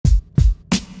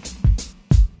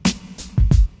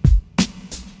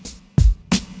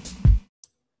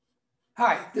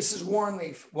Hi, this is Warren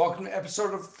Leaf. Welcome to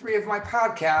episode 3 of my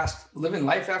podcast, Living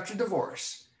Life After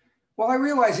Divorce. While I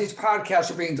realize these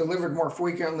podcasts are being delivered more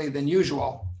frequently than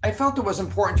usual, I felt it was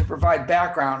important to provide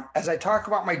background as I talk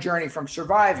about my journey from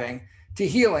surviving to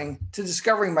healing to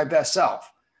discovering my best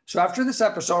self. So after this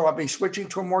episode, I'll be switching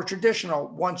to a more traditional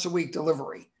once-a-week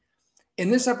delivery.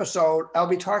 In this episode, I'll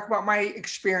be talking about my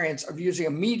experience of using a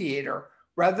mediator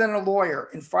rather than a lawyer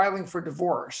in filing for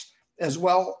divorce, as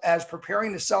well as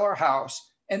preparing to sell our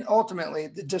house and ultimately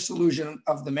the dissolution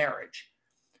of the marriage.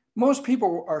 Most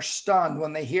people are stunned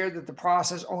when they hear that the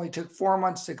process only took 4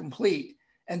 months to complete,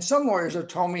 and some lawyers have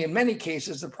told me in many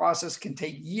cases the process can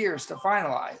take years to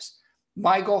finalize.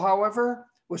 My goal, however,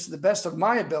 was to the best of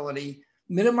my ability,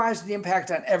 minimize the impact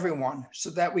on everyone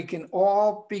so that we can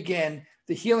all begin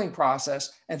the healing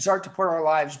process and start to put our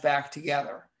lives back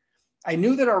together. I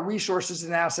knew that our resources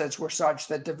and assets were such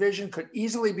that division could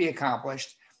easily be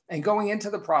accomplished, and going into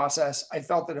the process, I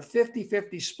felt that a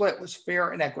 50-50 split was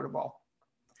fair and equitable.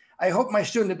 I hope my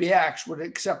student-to-be ex would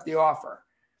accept the offer.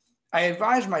 I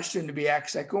advised my student-to-be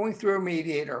ex that going through a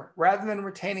mediator rather than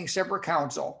retaining separate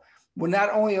counsel would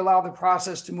not only allow the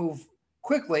process to move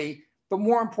quickly, but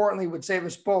more importantly, would save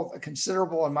us both a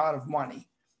considerable amount of money.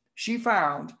 She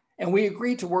found, and we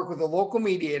agreed to work with a local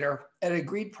mediator at an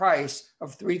agreed price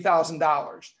of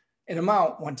 $3,000, an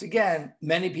amount, once again,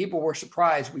 many people were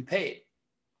surprised we paid.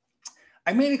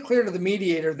 I made it clear to the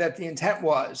mediator that the intent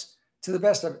was, to the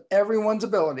best of everyone's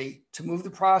ability, to move the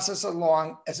process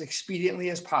along as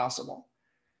expediently as possible.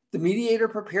 The mediator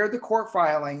prepared the court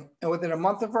filing, and within a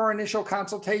month of our initial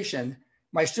consultation,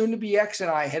 my student-to-be ex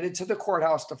and I headed to the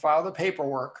courthouse to file the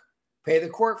paperwork, pay the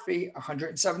court fee,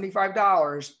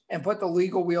 $175, and put the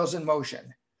legal wheels in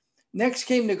motion. Next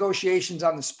came negotiations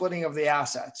on the splitting of the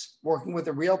assets, working with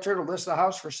a realtor to list the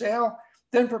house for sale,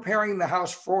 then preparing the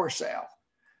house for sale.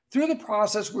 Through the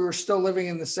process, we were still living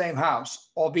in the same house,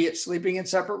 albeit sleeping in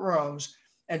separate rooms,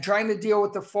 and trying to deal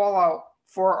with the fallout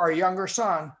for our younger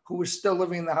son, who was still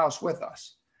living in the house with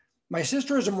us. My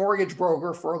sister is a mortgage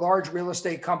broker for a large real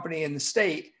estate company in the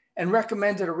state and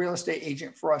recommended a real estate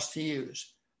agent for us to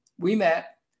use. We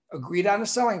met, agreed on a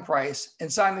selling price,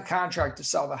 and signed the contract to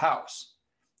sell the house.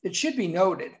 It should be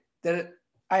noted that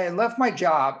I had left my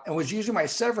job and was using my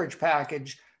severance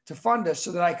package to fund us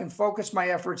so that I can focus my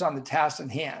efforts on the task at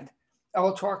hand. I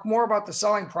will talk more about the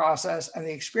selling process and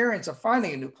the experience of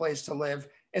finding a new place to live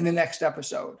in the next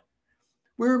episode.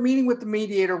 We were meeting with the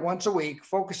mediator once a week,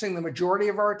 focusing the majority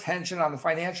of our attention on the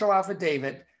financial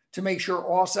affidavit to make sure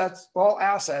all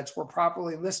assets were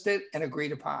properly listed and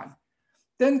agreed upon.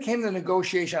 Then came the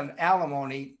negotiation on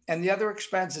alimony and the other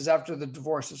expenses after the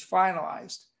divorce is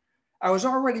finalized. I was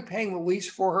already paying the lease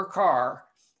for her car.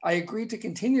 I agreed to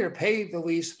continue to pay the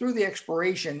lease through the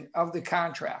expiration of the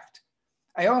contract.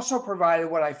 I also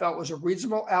provided what I felt was a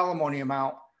reasonable alimony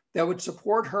amount that would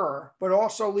support her, but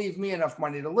also leave me enough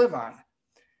money to live on.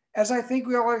 As I think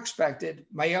we all expected,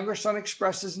 my younger son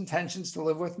expressed his intentions to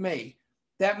live with me.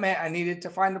 That meant I needed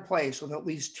to find a place with at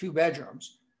least 2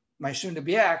 bedrooms. My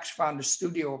soon-to-be ex found a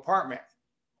studio apartment.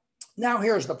 Now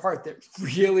here's the part that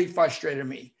really frustrated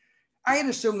me. I had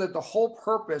assumed that the whole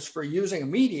purpose for using a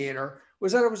mediator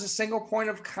was that it was a single point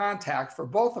of contact for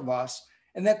both of us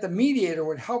and that the mediator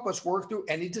would help us work through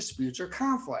any disputes or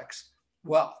conflicts.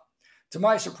 Well, to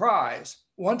my surprise,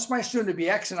 once my soon-to-be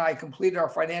ex and I completed our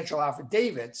financial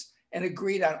affidavits and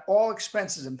agreed on all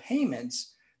expenses and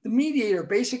payments, the mediator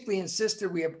basically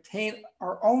insisted we obtain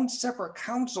our own separate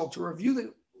counsel to review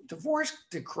the divorce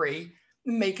decree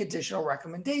and make additional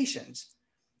recommendations.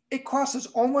 It costs us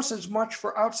almost as much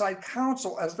for outside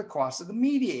counsel as the cost of the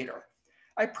mediator.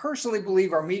 I personally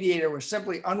believe our mediator was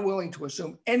simply unwilling to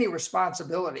assume any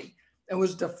responsibility and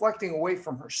was deflecting away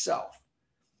from herself.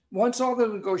 Once all the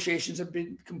negotiations had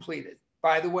been completed,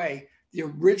 by the way, the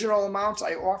original amounts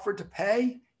I offered to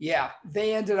pay,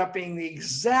 they ended up being the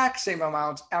exact same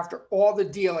amounts after all the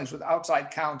dealings with outside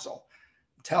counsel.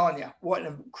 I'm telling you, what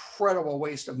an incredible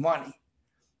waste of money.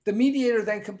 The mediator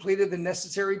then completed the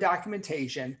necessary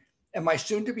documentation, and my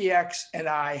soon-to-be ex and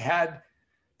I had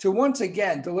to once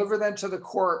again deliver them to the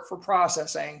court for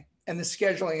processing and the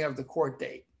scheduling of the court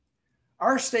date.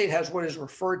 Our state has what is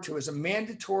referred to as a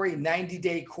mandatory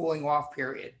 90-day cooling off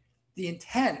period. The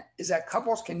intent is that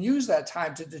couples can use that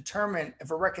time to determine if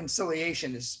a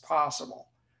reconciliation is possible.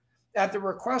 At the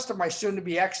request of my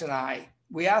soon-to-be ex and I,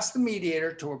 we asked the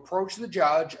mediator to approach the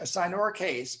judge assigned to our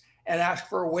case and ask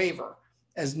for a waiver,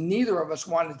 as neither of us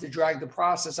wanted to drag the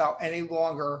process out any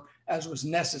longer as was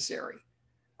necessary.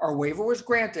 Our waiver was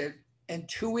granted, and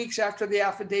 2 weeks after the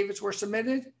affidavits were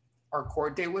submitted, our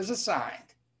court date was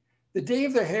assigned. The day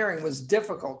of the hearing was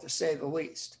difficult, to say the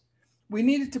least. We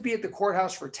needed to be at the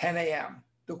courthouse for 10 a.m.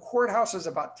 The courthouse is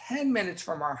about 10 minutes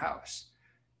from our house.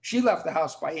 She left the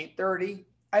house by 8:30.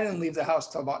 I didn't leave the house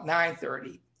till about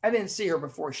 9:30. I didn't see her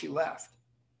before she left.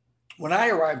 When I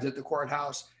arrived at the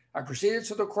courthouse, I proceeded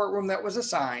to the courtroom that was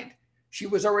assigned. She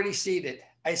was already seated.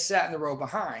 I sat in the row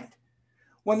behind.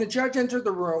 When the judge entered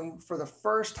the room for the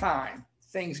first time,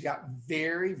 things got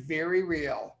very, very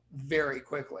real very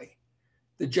quickly.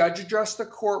 The judge addressed the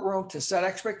courtroom to set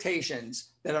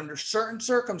expectations that under certain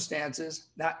circumstances,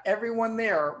 not everyone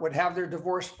there would have their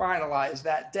divorce finalized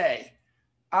that day.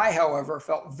 I, however,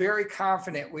 felt very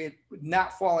confident we would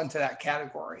not fall into that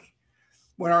category.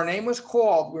 When our name was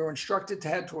called, we were instructed to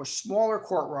head to a smaller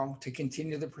courtroom to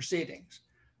continue the proceedings.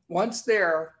 Once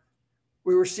there,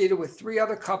 we were seated with 3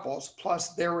 other couples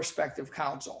plus their respective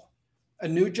counsel. A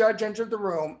new judge entered the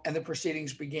room and the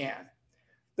proceedings began.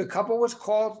 The couple was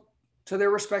called to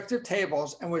their respective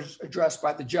tables and was addressed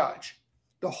by the judge.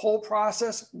 The whole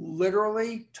process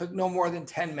literally took no more than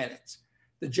 10 minutes.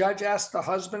 The judge asked the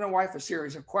husband and wife a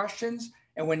series of questions,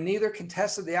 and when neither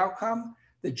contested the outcome,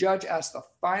 the judge asked the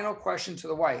final question to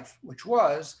the wife, which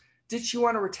was, did she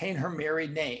want to retain her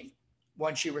married name?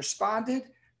 When she responded,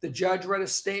 the judge read a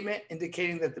statement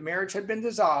indicating that the marriage had been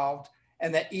dissolved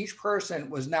and that each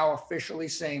person was now officially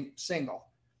single.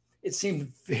 It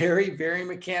seemed very, very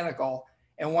mechanical,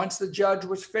 and once the judge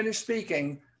was finished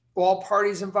speaking, all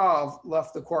parties involved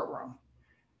left the courtroom.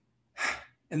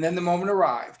 And then the moment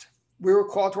arrived. We were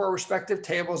called to our respective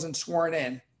tables and sworn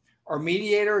in. Our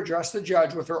mediator addressed the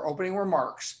judge with her opening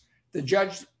remarks. The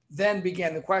judge then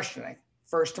began the questioning,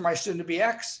 first to my soon-to-be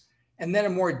ex, and then a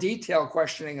more detailed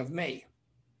questioning of me.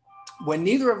 When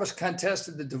neither of us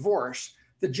contested the divorce,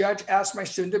 the judge asked my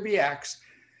soon-to-be ex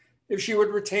if she would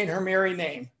retain her married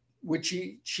name, which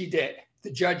she did.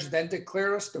 The judge then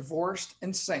declared us divorced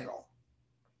and single.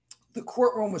 The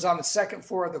courtroom was on the second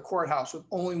floor of the courthouse with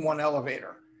only one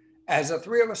elevator. As the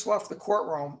 3 of us left the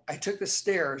courtroom, I took the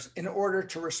stairs in order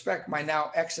to respect my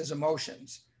now ex's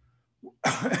emotions.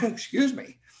 Excuse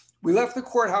me. We left the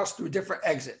courthouse through different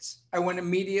exits. I went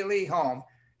immediately home.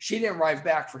 She didn't arrive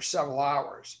back for several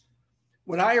hours.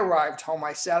 When I arrived home,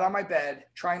 I sat on my bed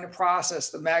trying to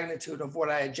process the magnitude of what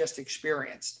I had just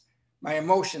experienced. My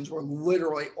emotions were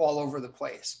literally all over the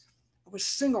place. I was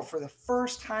single for the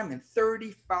first time in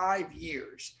 35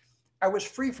 years. I was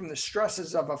free from the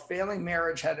stresses of a failing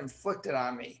marriage had inflicted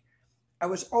on me. I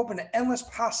was open to endless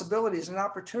possibilities and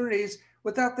opportunities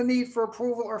without the need for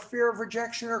approval or fear of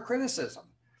rejection or criticism.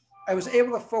 I was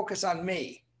able to focus on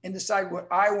me and decide what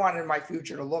I wanted my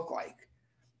future to look like.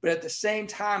 But at the same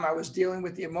time, I was dealing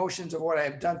with the emotions of what I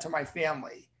have done to my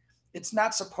family. It's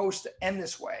not supposed to end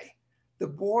this way. The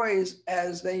boys,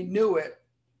 as they knew it,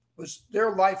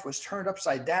 their life was turned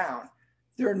upside down.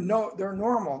 They're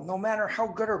normal, no matter how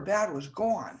good or bad, was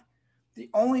gone. The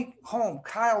only home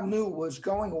Kyle knew was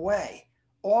going away,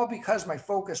 all because my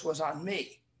focus was on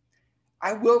me.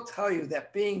 I will tell you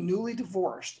that being newly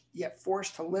divorced, yet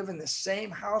forced to live in the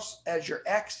same house as your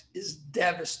ex, is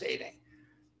devastating.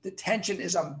 The tension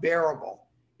is unbearable.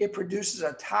 It produces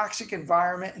a toxic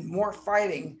environment and more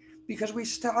fighting because we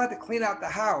still had to clean out the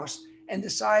house and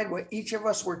decide what each of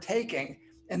us were taking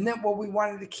and then what we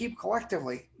wanted to keep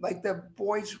collectively, like the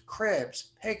boys'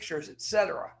 cribs, pictures,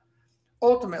 etc.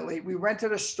 Ultimately, we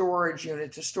rented a storage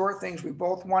unit to store things we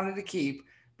both wanted to keep,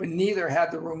 but neither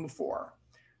had the room for.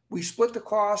 We split the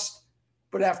cost,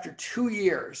 but after 2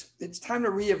 years, it's time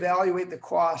to reevaluate the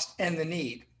cost and the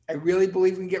need. I really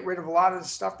believe we can get rid of a lot of the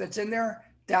stuff that's in there,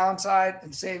 downside,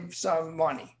 and save some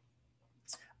money.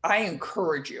 I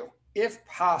encourage you, if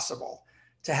possible,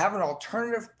 to have an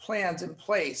alternative plans in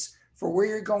place for where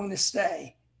you're going to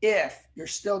stay if you're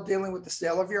still dealing with the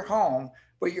sale of your home,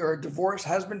 but your divorce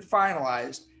has been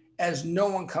finalized, as no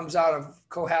one comes out of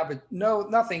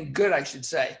nothing good, I should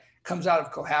say, comes out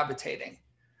of cohabitating.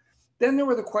 Then there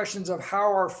were the questions of how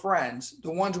our friends,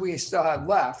 the ones we still had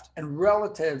left, and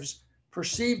relatives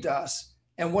perceived us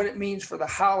and what it means for the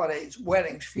holidays,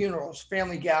 weddings, funerals,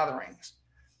 family gatherings.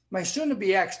 My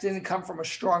soon-to-be ex didn't come from a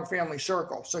strong family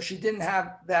circle, so she didn't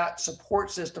have that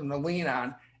support system to lean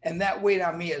on, and that weighed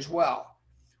on me as well.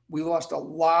 We lost a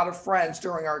lot of friends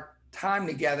during our time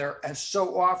together, as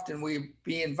so often we'd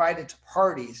be invited to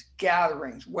parties,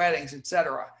 gatherings, weddings,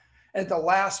 etc. And at the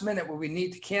last minute, we would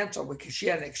need to cancel because she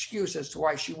had an excuse as to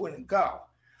why she wouldn't go.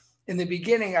 In the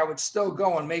beginning, I would still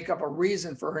go and make up a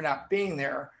reason for her not being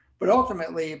there, but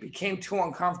ultimately it became too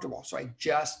uncomfortable, so I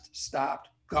just stopped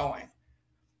going.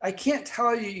 I can't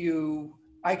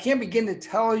begin to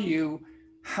tell you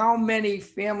how many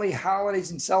family holidays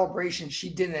and celebrations she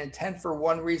didn't attend for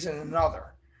one reason or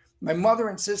another. My mother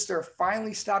and sister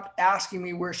finally stopped asking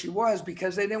me where she was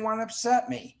because they didn't want to upset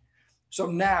me. So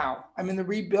now I'm in the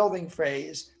rebuilding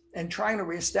phase and trying to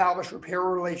reestablish repair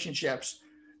relationships.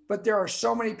 But there are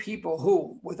so many people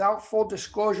who, without full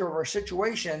disclosure of our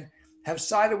situation, have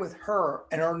sided with her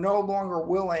and are no longer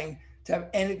willing to have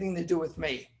anything to do with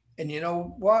me. And you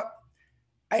know what?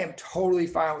 I am totally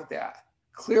fine with that.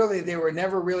 Clearly, they were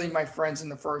never really my friends in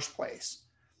the first place.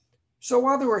 So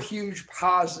while there were huge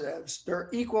positives, there are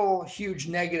equal huge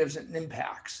negatives and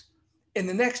impacts. In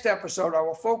the next episode, I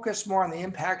will focus more on the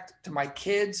impact to my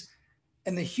kids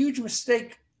and the huge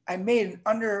mistake I made in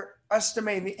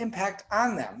underestimating the impact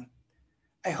on them.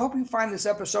 I hope you find this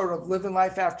episode of Living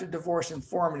Life After Divorce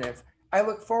informative. I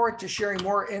look forward to sharing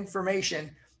more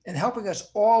information and helping us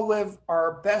all live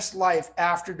our best life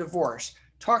after divorce.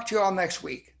 Talk to you all next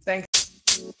week. Thanks.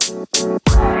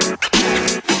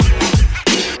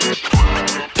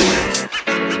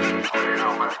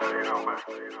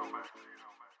 You know, man.